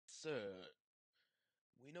Sir,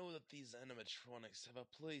 we know that these animatronics have a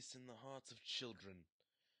place in the hearts of children,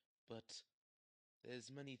 but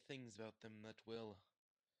there's many things about them that, well,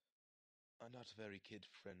 are not very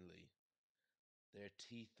kid-friendly. Their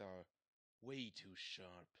teeth are way too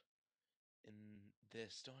sharp, and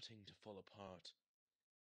they're starting to fall apart.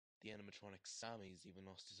 The animatronic Sammy's even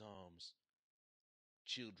lost his arms.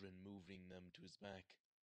 Children moving them to his back.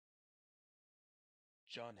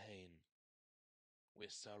 John Hain, we're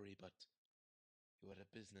sorry, but you're out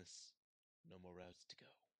of business. No more routes to go.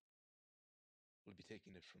 We'll be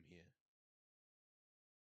taking it from here.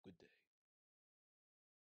 Good day.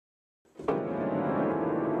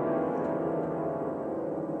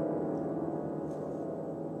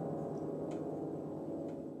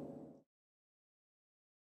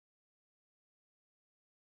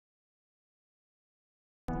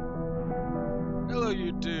 Hello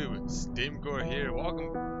YouTube, Steamcore here.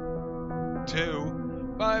 Welcome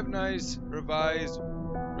to Five Nights Revised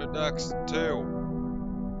Redux 2.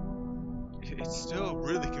 It's still a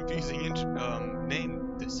really confusing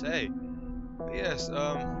name to say. But yes,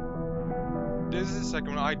 this is the second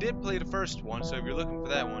one. I did play the first one, so if you're looking for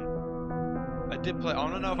that one, I did play. I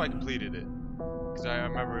don't know if I completed it, because I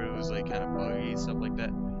remember it was like kind of buggy and stuff like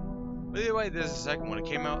that. But anyway, this is the second one. It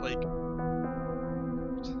came out like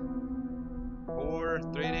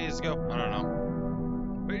 3 days ago. I don't know.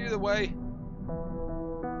 But either way,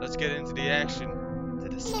 let's get into the action, into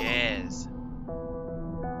the scares.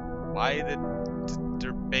 Why the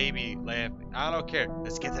baby laughing? I don't care.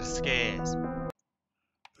 Let's get to the scares.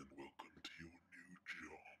 And welcome to your new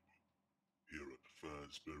job here at the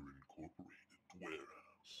Fazbear Incorporated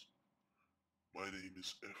warehouse. My name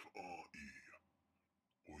is F.R.E.,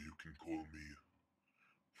 or you can call me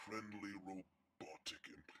Friendly Robotic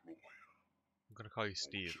Employer. I'm gonna call you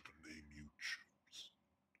Steve. Whichever name you choose.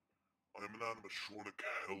 I'm an animatronic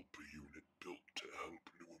helper unit built to help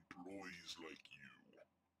new employees like you.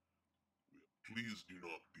 Please do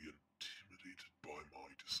not be intimidated by my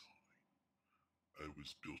design. I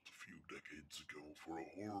was built a few decades ago for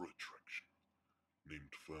a horror attraction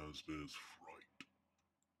named Fazbear's Fright,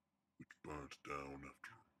 which burnt down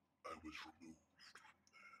after I was removed from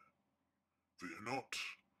there. Fear not,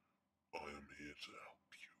 I am here to help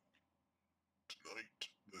you. Tonight,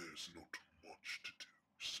 there's not much to do,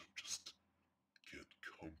 so just get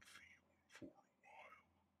comfy for a while.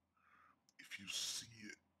 If you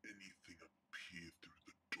see anything appear through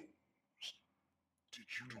the doors, did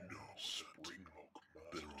you know that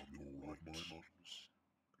there are more of my models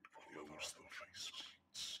and others the face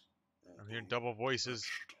plates? I'm hearing double voices.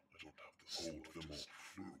 I don't have the hold them off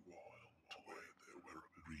for a while where they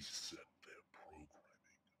reset their programming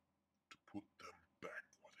to put them back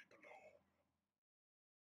where they belong.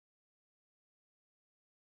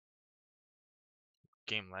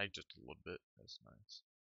 Game lag just a little bit. That's nice.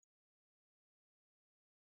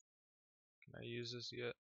 Can I use this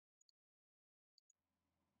yet?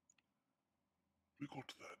 We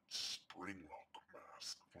got that spring lock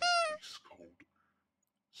mask from a place called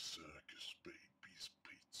Circus Baby's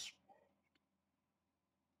Pizza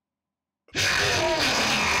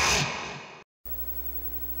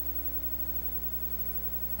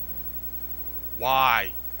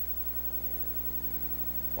Why?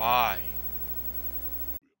 Why?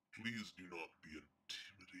 Please do not be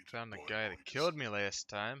intimidated. Found the by guy my that killed design. me last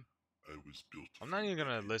time. I was built I'm not even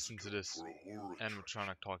gonna listen to ago this for a horror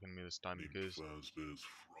animatronic talking to me this time named because Fazbear's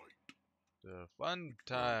Fright. the fun It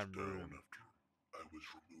time burned room. down after I was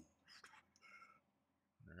removed from there.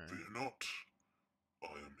 Alright. Fear not,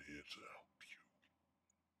 I am here to help you.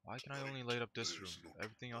 Why can I only light up this room? There's not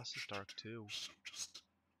Everything else is much to dark do, too. So just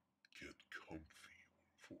get comfy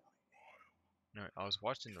for a while. Alright, I was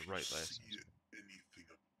watching the If right you last see time. anything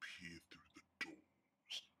appear through the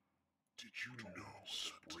doors, did you know that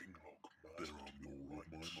there are more of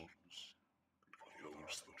my models and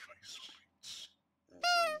others the face plates?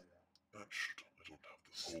 Although, I don't have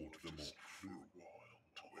the hold them off for a while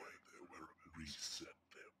to where they reset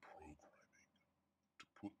their programming to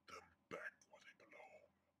put them back where they belong.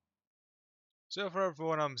 So far, for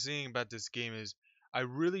what I'm seeing about this game is, I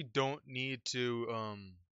really don't need to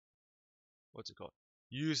what's it called?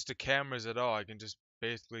 Use the cameras at all. I can just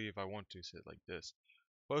basically, if I want to, sit like this.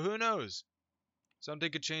 But who knows?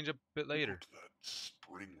 Something could change a bit later. We got that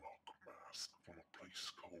spring lock mask from a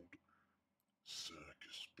place called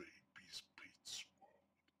Circus Baby's Pizza World.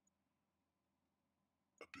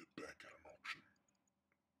 A bit back at an auction.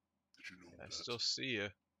 Did you know I that? still see ya.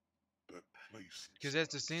 That place Because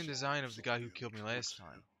that's the same design of the guy who killed me last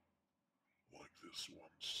time. Like this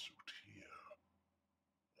one suit here.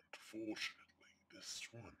 Unfortunately, this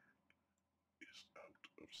one is out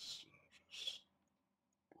of service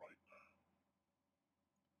right now.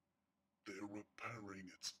 They're repairing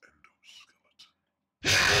its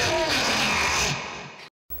endoskeleton.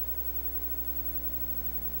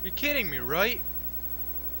 You're kidding me, right?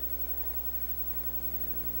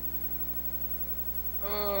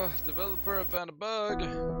 Developer found a bug.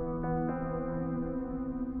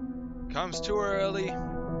 Comes too early. I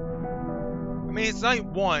mean, it's night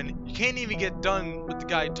 1. You can't even get done with the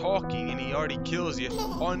guy talking and he already kills you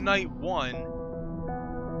on night 1.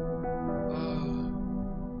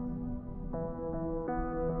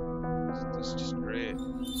 This is just great.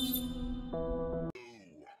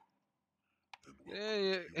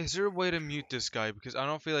 Yeah, is there a way to mute this guy? Because I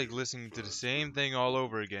don't feel like listening to the same thing all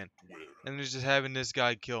over again. And just having this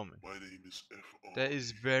guy kill me. My name is FR. That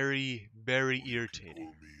is very, very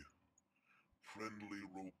irritating. Friendly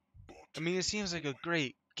robot. I mean, it seems like a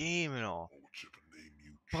great game and all. Whichever name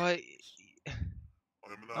you But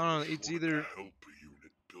I I don't know, it's either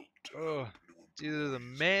it's either the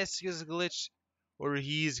mask is glitched or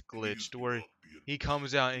he's glitched, where he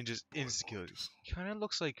comes out and just insta-kills you. He kind of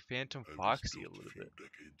looks like Phantom Foxy a little bit.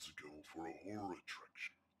 Decades ago for a horror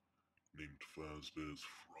attraction named Fazbear's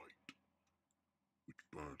Fright, which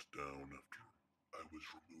burnt down after I was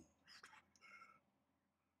removed from there.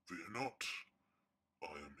 Fear not,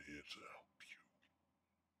 I am here to help you.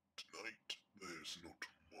 Tonight, there's not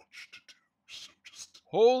much to do, so just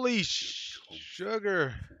Holy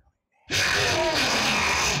sugar!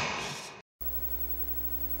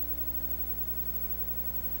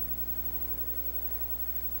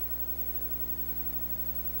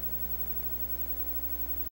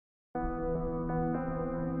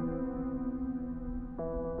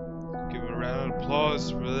 Give a round of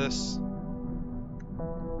applause for this.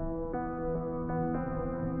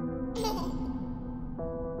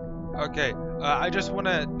 Okay, I just want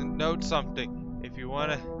to note something. If you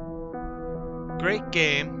want to... Great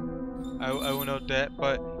game. I will note that,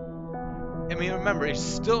 but... I mean, remember, it's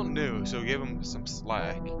still new, so give him some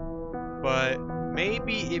slack. But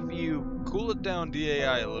maybe if you cool it down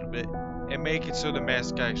DAI a little bit, and make it so the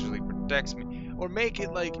mask actually protects me, or make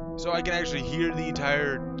it like, so I can actually hear the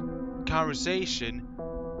entire conversation,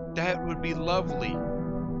 that would be lovely.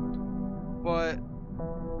 But...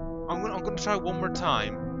 I'm gonna try one more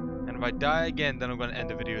time. And if I die again, then I'm going to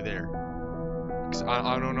end the video there. Because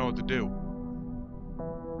I don't know what to do.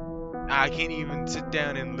 I can't even sit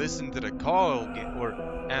down and listen to the call or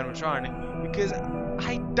animatronic because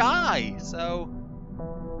I die. So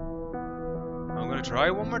I'm going to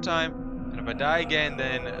try one more time. And if I die again,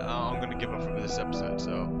 then I'm going to give up for this episode.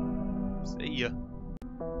 So see ya.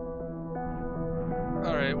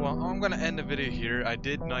 Alright, well, I'm going to end the video here. I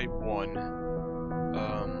did night 1.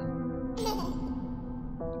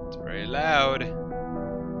 It's very loud.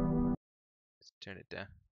 Let's turn it down.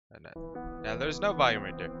 Now there's no volume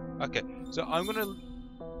right there. Okay, so I'm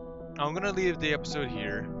gonna leave the episode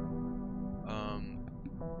here.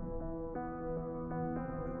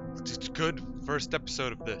 It's a good first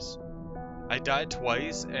episode of this. I died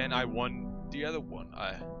twice and I won the other one.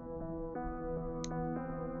 I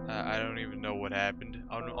don't even know what happened.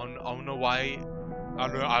 I don't know why. I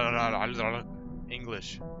don't know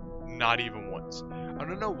English. Not even once. I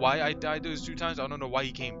don't know why I died those 2 times. I don't know why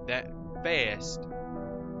he came that fast.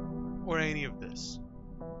 Or any of this.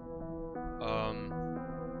 I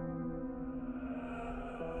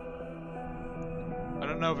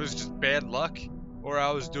don't know if it was just bad luck or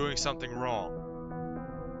I was doing something wrong.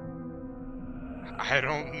 I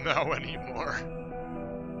don't know anymore.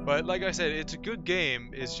 But like I said, it's a good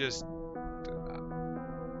game. It's just...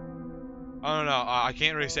 I don't know. I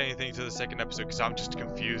can't really say anything to the second episode because I'm just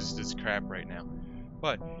confused as crap right now.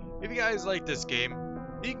 But if you guys like this game,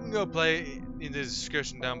 you can go play in the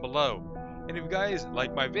description down below. And if you guys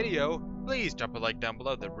like my video, please drop a like down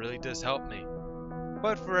below. That really does help me.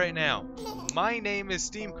 But for right now, my name is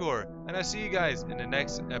Steamcore, and I'll see you guys in the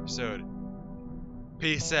next episode.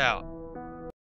 Peace out.